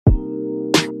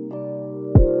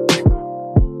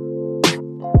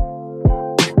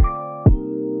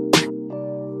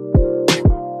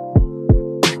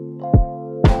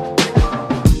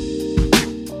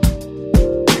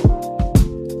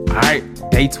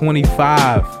Day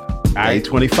 25. Day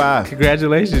 25.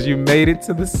 Congratulations, you made it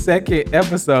to the second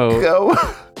episode Go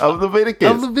of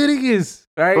Leviticus.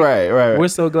 Right? Right. We're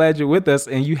so glad you're with us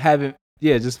and you haven't,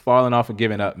 just fallen off and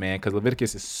given up, man, because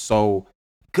Leviticus is so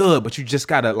good, but you just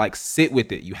got to like sit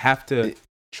with it. You have to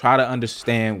try to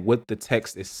understand what the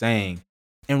text is saying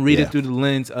and read it through the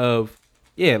lens of,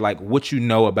 like what you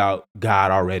know about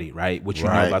God already, right? What you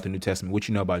know about the New Testament, what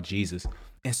you know about Jesus.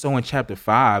 And so in chapter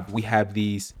 5, we have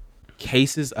these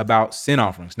cases about sin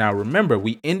offerings. Now, remember,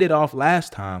 we ended off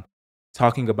last time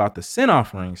talking about the sin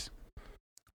offerings.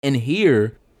 And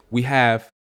here we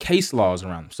have case laws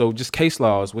around them. So just case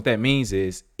laws, what that means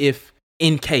is if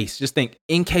in case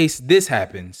this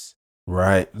happens,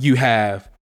 right, you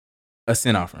have a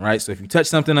sin offering, right? So if you touch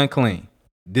something unclean,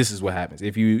 this is what happens.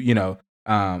 If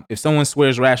if someone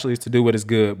swears rashly to do what is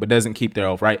good but doesn't keep their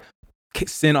oath, right?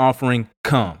 Sin offering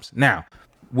comes. Now,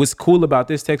 what's cool about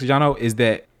this text, Jono, is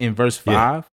that in verse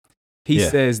 5, he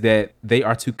says that they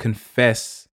are to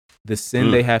confess the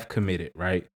sin they have committed,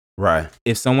 right? Right.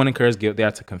 If someone incurs guilt, they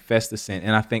are to confess the sin.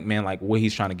 And I think, man, like what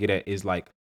he's trying to get at is like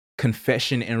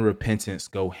confession and repentance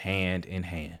go hand in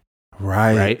hand.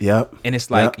 Right. Yep. And it's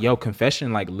like,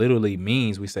 confession like literally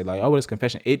means, we say like, oh, what is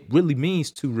confession? It really means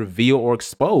to reveal or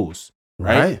expose,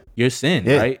 right? Your sin,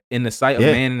 right? In the sight of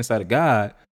man and the sight of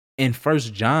God. And 1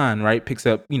 John, right, picks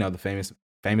up, the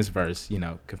famous verse,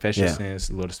 confess your sins,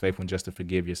 the Lord is faithful and just to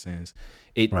forgive your sins.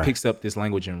 It picks up this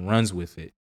language and runs with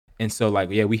it. And so like,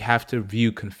 we have to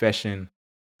view confession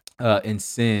and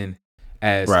sin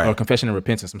as, or confession and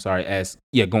repentance, as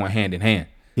going hand in hand.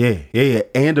 Yeah.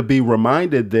 And to be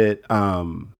reminded that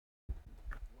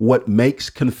what makes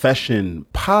confession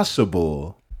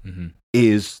possible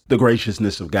is the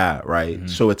graciousness of God, right? Mm-hmm.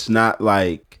 So it's not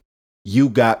like you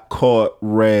got caught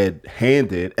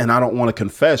red-handed and I don't want to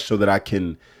confess so that I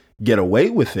can get away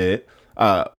with it.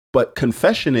 But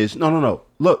confession is, no.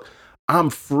 Look, I'm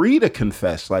free to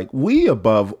confess. Like we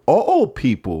above all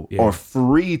people are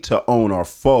free to own our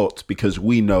faults because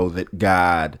we know that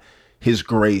God, his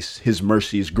grace, his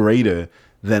mercy is greater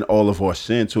than all of our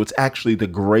sin. So it's actually the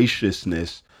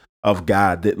graciousness of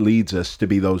God that leads us to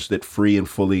be those that free and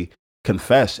fully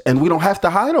confess. And we don't have to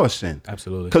hide our sin.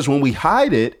 Absolutely. Because when we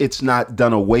hide it, it's not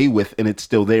done away with and it's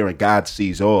still there and God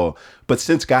sees all. But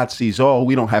since God sees all,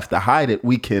 we don't have to hide it.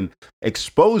 We can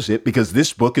expose it because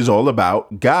this book is all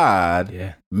about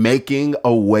God making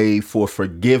a way for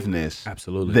forgiveness.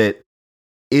 Absolutely. That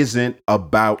isn't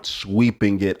about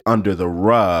sweeping it under the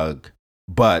rug,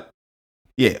 but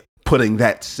putting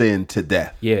that sin to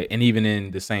death. Yeah. And even in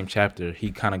the same chapter,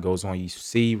 he kind of goes on, you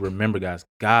see, remember guys,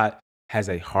 God has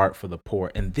a heart for the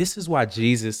poor. And this is why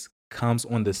Jesus comes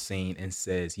on the scene and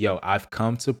says, I've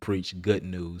come to preach good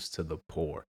news to the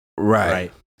poor. Right.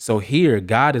 So here,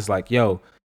 God is like,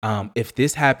 if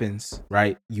this happens,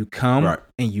 right, you come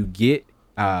and you get,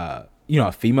 a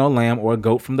female lamb or a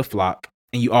goat from the flock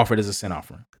and you offer it as a sin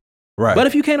offering. Right. But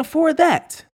if you can't afford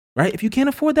that, right, if you can't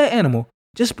afford that animal,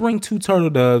 just bring 2 turtle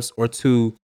doves or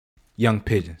 2 young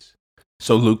pigeons.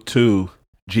 So Luke 2,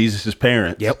 Jesus'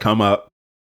 parents come up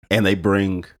and they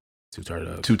bring 2 turtle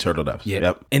doves. 2 turtle doves.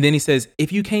 Yep. And then he says,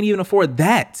 if you can't even afford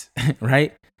that,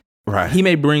 right, he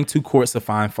may bring 2 quarts of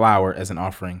fine flour as an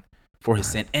offering for his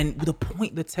sin. And the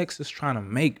point the text is trying to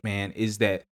make, man, is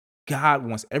that God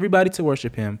wants everybody to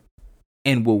worship him.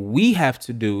 And what we have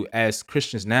to do as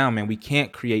Christians now, man, we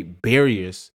can't create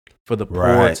barriers for the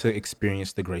poor to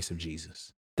experience the grace of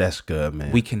Jesus. That's good,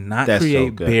 man. We cannot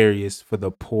create barriers for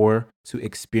the poor to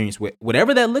experience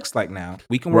whatever that looks like now.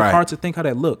 We can work hard to think how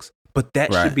that looks, but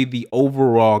that should be the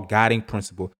overall guiding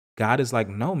principle. God is like,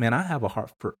 no, man, I have a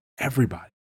heart for everybody.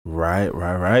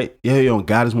 Right. Yeah,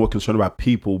 God is more concerned about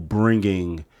people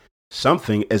bringing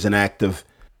something as an act of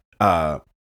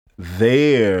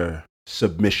their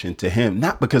submission to him,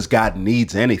 not because God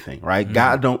needs anything, right? Mm-hmm.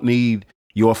 God don't need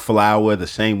your flour the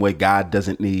same way God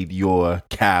doesn't need your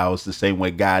cows, the same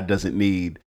way God doesn't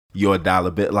need your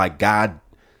dollar bill. Like God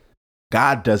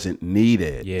doesn't need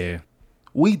it. Yeah.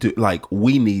 We do. Like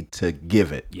we need to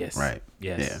give it. Yes. Right.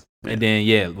 Yes. Yeah. And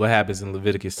then, what happens in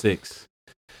Leviticus 6?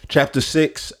 Chapter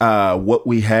 6, what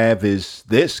we have is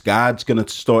this. God's going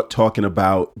to start talking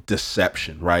about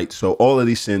deception, right? So all of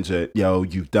these sins are,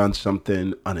 you've done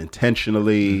something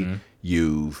unintentionally. Mm-hmm.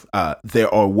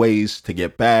 There are ways to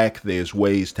get back. There's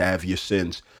ways to have your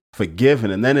sins forgiven.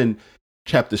 And then in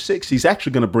chapter 6, he's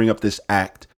actually going to bring up this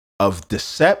act of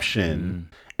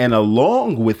deception. And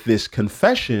along with this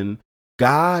confession,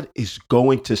 God is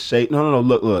going to say, no,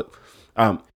 look.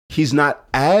 He's not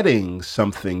adding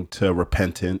something to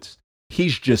repentance.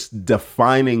 He's just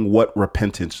defining what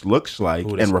repentance looks like.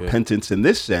 Ooh, and good. Repentance in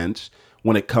this sense,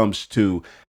 when it comes to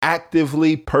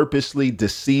actively, purposely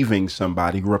deceiving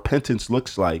somebody, repentance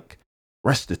looks like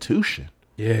restitution.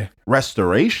 Yeah.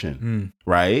 Restoration,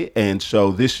 right? And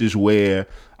so this is where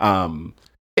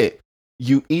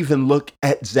you even look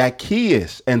at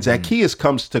Zacchaeus, and Zacchaeus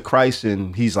comes to Christ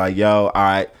and he's like, yo, all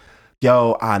right,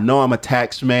 yo, I know I'm a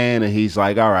tax man. And he's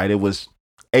like, all right, it was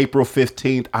April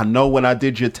 15th. I know when I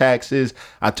did your taxes,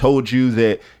 I told you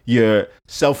that your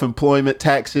self-employment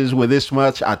taxes were this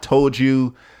much. I told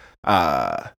you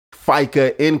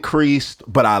FICA increased,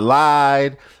 but I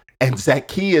lied. And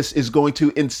Zacchaeus is going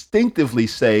to instinctively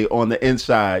say on the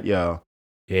inside, yo,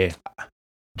 yeah,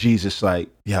 Jesus, like,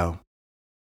 yo,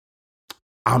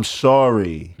 I'm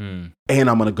sorry. And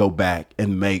I'm going to go back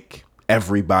and make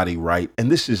everybody right.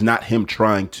 And this is not him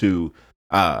trying to,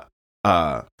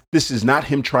 this is not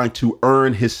him trying to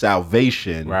earn his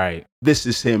salvation. Right. This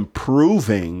is him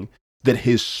proving that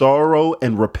his sorrow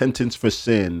and repentance for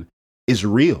sin is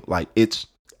real. Like, it's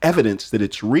evidence that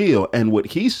it's real. And what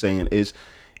he's saying is,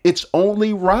 it's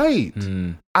only right.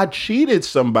 I cheated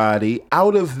somebody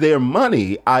out of their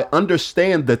money. I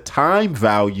understand the time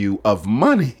value of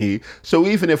money. So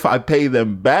even if I pay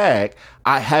them back,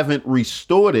 I haven't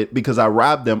restored it because I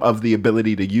robbed them of the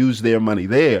ability to use their money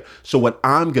there. So what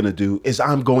I'm going to do is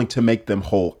I'm going to make them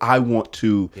whole. I want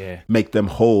to make them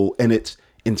whole. And it's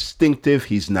instinctive.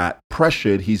 He's not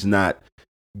pressured. He's not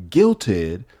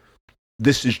guilted.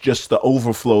 This is just the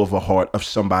overflow of a heart of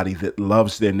somebody that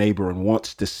loves their neighbor and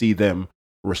wants to see them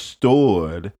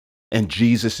restored. And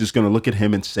Jesus is going to look at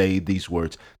him and say these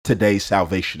words, today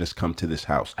salvation has come to this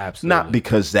house. Absolutely. Not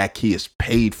because Zacchaeus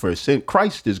paid for his sin.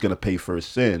 Christ is going to pay for his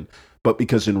sin, but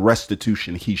because in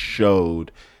restitution, he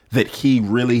showed that he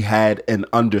really had an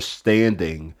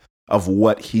understanding of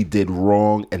what he did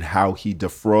wrong and how he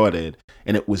defrauded.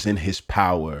 And it was in his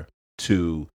power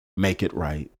to make it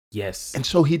right. Yes. And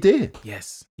so he did.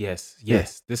 Yes.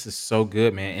 This is so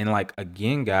good, man. And like,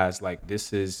 again, guys, like,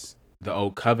 this is the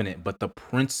old covenant, but the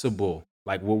principle,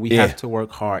 like what we have to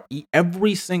work hard.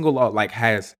 Every single law like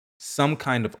has some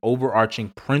kind of overarching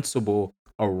principle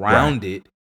around it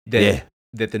that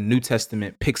that the New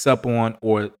Testament picks up on,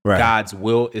 or God's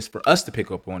will is for us to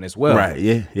pick up on as well. Right.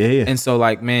 Yeah. And so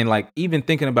like, man, like even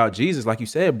thinking about Jesus, like you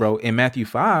said, bro, in Matthew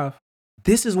 5,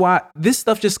 this is why this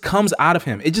stuff just comes out of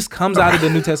him. It just comes out of the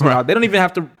New Testament. They don't even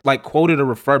have to like quote it or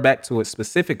refer back to it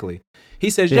specifically. He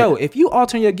says, yo, if you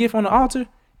alter your gift on the altar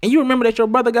and you remember that your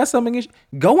brother got something against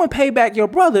you, go and pay back your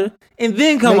brother and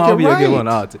then come offer your gift on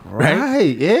the altar.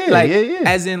 Right? Yeah. Like,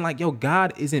 as in like, yo,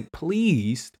 God isn't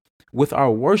pleased with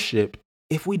our worship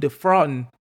if we defrauding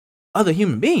other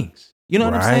human beings. You know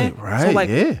what I'm saying? Right. So like,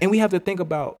 and we have to think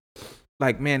about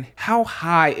like, man, how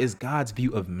high is God's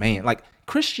view of man? Like,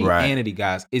 Christianity,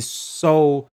 guys, is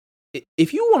so,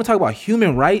 if you want to talk about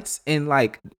human rights and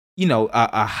like, you know,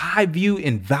 a high view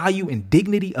and value and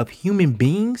dignity of human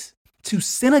beings, to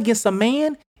sin against a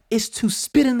man is to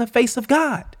spit in the face of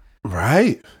God.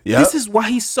 Right. Yeah. This is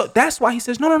why that's why he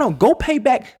says, no, go pay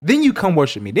back. Then you come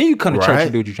worship me. Then you come to church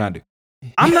and do what you're trying to do.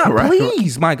 I'm not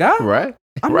pleased, my God. Right.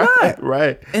 I'm not.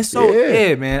 Right. And so,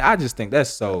 man, I just think it's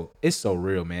so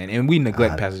real, man. And we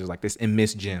neglect passages like this and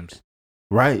miss gems.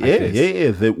 Right. Like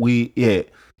That we,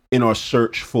 in our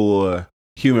search for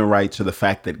human rights or the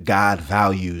fact that God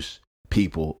values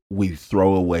people, we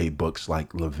throw away books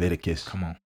like Leviticus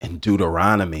and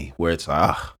Deuteronomy, where it's,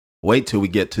 wait till we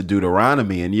get to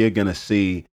Deuteronomy and you're going to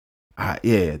see,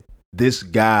 this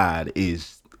God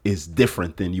is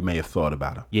different than you may have thought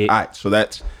about him. Yeah. All right. So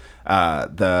that's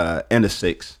the end of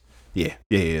 6.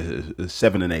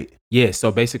 7 and 8. Yeah,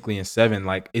 so basically in 7,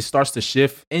 like it starts to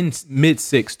shift in mid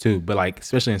 6 too, but like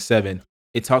especially in 7,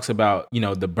 it talks about, you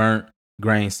know, the burnt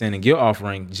grain, sin, and guilt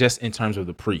offering just in terms of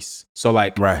the priests. So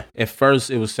like at first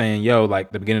it was saying, yo,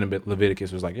 like the beginning of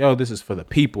Leviticus was like, yo, this is for the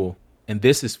people and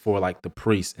this is for like the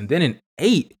priests. And then in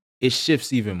 8, it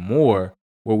shifts even more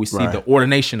where we see the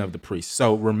ordination of the priests.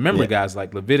 So remember, guys,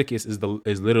 like Leviticus is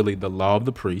literally the law of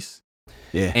the priests.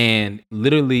 Yeah. And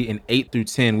literally in 8 through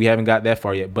 10, we haven't got that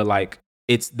far yet, but like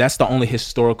that's the only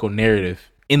historical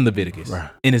narrative in Leviticus.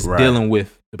 And it's dealing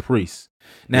with the priests.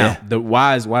 Now,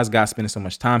 why is God spending so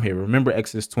much time here? Remember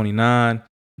Exodus 29,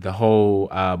 the whole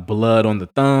blood on the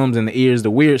thumbs and the ears,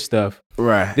 the weird stuff.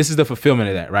 Right. This is the fulfillment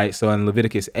of that, right? So in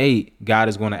Leviticus 8, God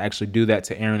is going to actually do that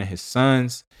to Aaron and his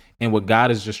sons. And what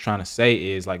God is just trying to say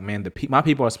is like, man, my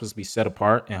people are supposed to be set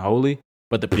apart and holy,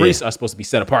 but the priests are supposed to be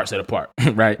set apart,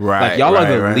 right? Like y'all are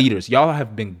the leaders. Y'all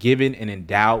have been given and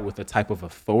endowed with a type of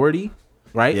authority,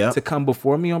 right? To come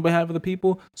before me on behalf of the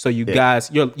people. So you guys,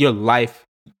 your life,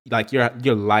 like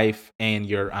your life and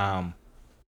your,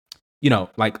 you know,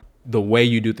 like the way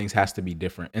you do things has to be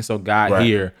different. And so God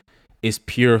here is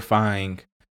purifying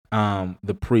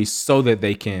the priests so that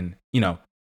they can,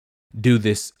 do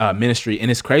this ministry. And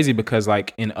it's crazy because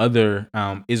like in other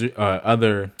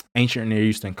other ancient Near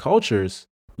Eastern cultures,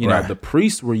 the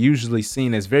priests were usually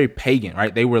seen as very pagan,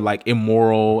 right? They were like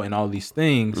immoral and all these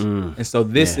things. And so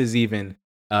this is even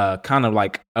kind of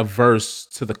like averse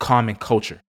to the common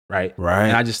culture, right? Right.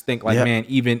 And I just think like, man,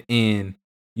 even in,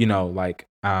 like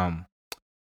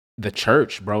the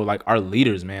church, bro, like our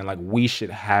leaders, man, like we should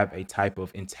have a type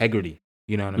of integrity,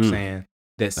 you know what I'm saying?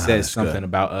 That says something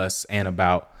about us and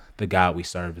about the God we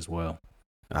serve as well.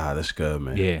 That's good,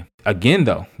 man. Yeah. Again,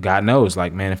 though, God knows,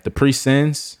 like, man, if the priest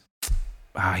sins,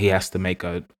 he has to make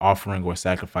an offering or a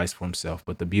sacrifice for himself.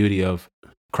 But the beauty of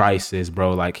Christ is,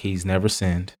 bro, like he's never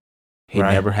sinned. He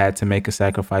never had to make a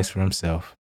sacrifice for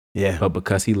himself. Yeah. But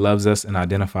because he loves us and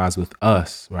identifies with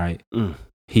us, right,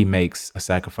 he makes a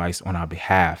sacrifice on our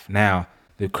behalf. Now,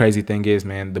 the crazy thing is,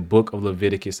 man, the book of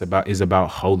Leviticus is about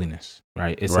holiness,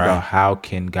 right? It's about how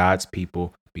can God's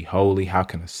people be holy? How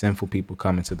can a sinful people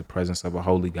come into the presence of a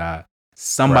holy God?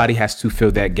 Somebody has to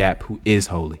fill that gap who is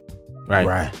holy, right?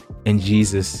 Right. And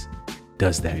Jesus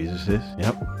does that. Jesus is,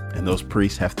 And those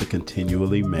priests have to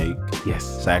continually make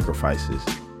sacrifices.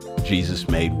 Jesus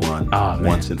made one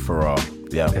once and for all.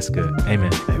 Yeah. That's good.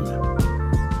 Amen. Amen.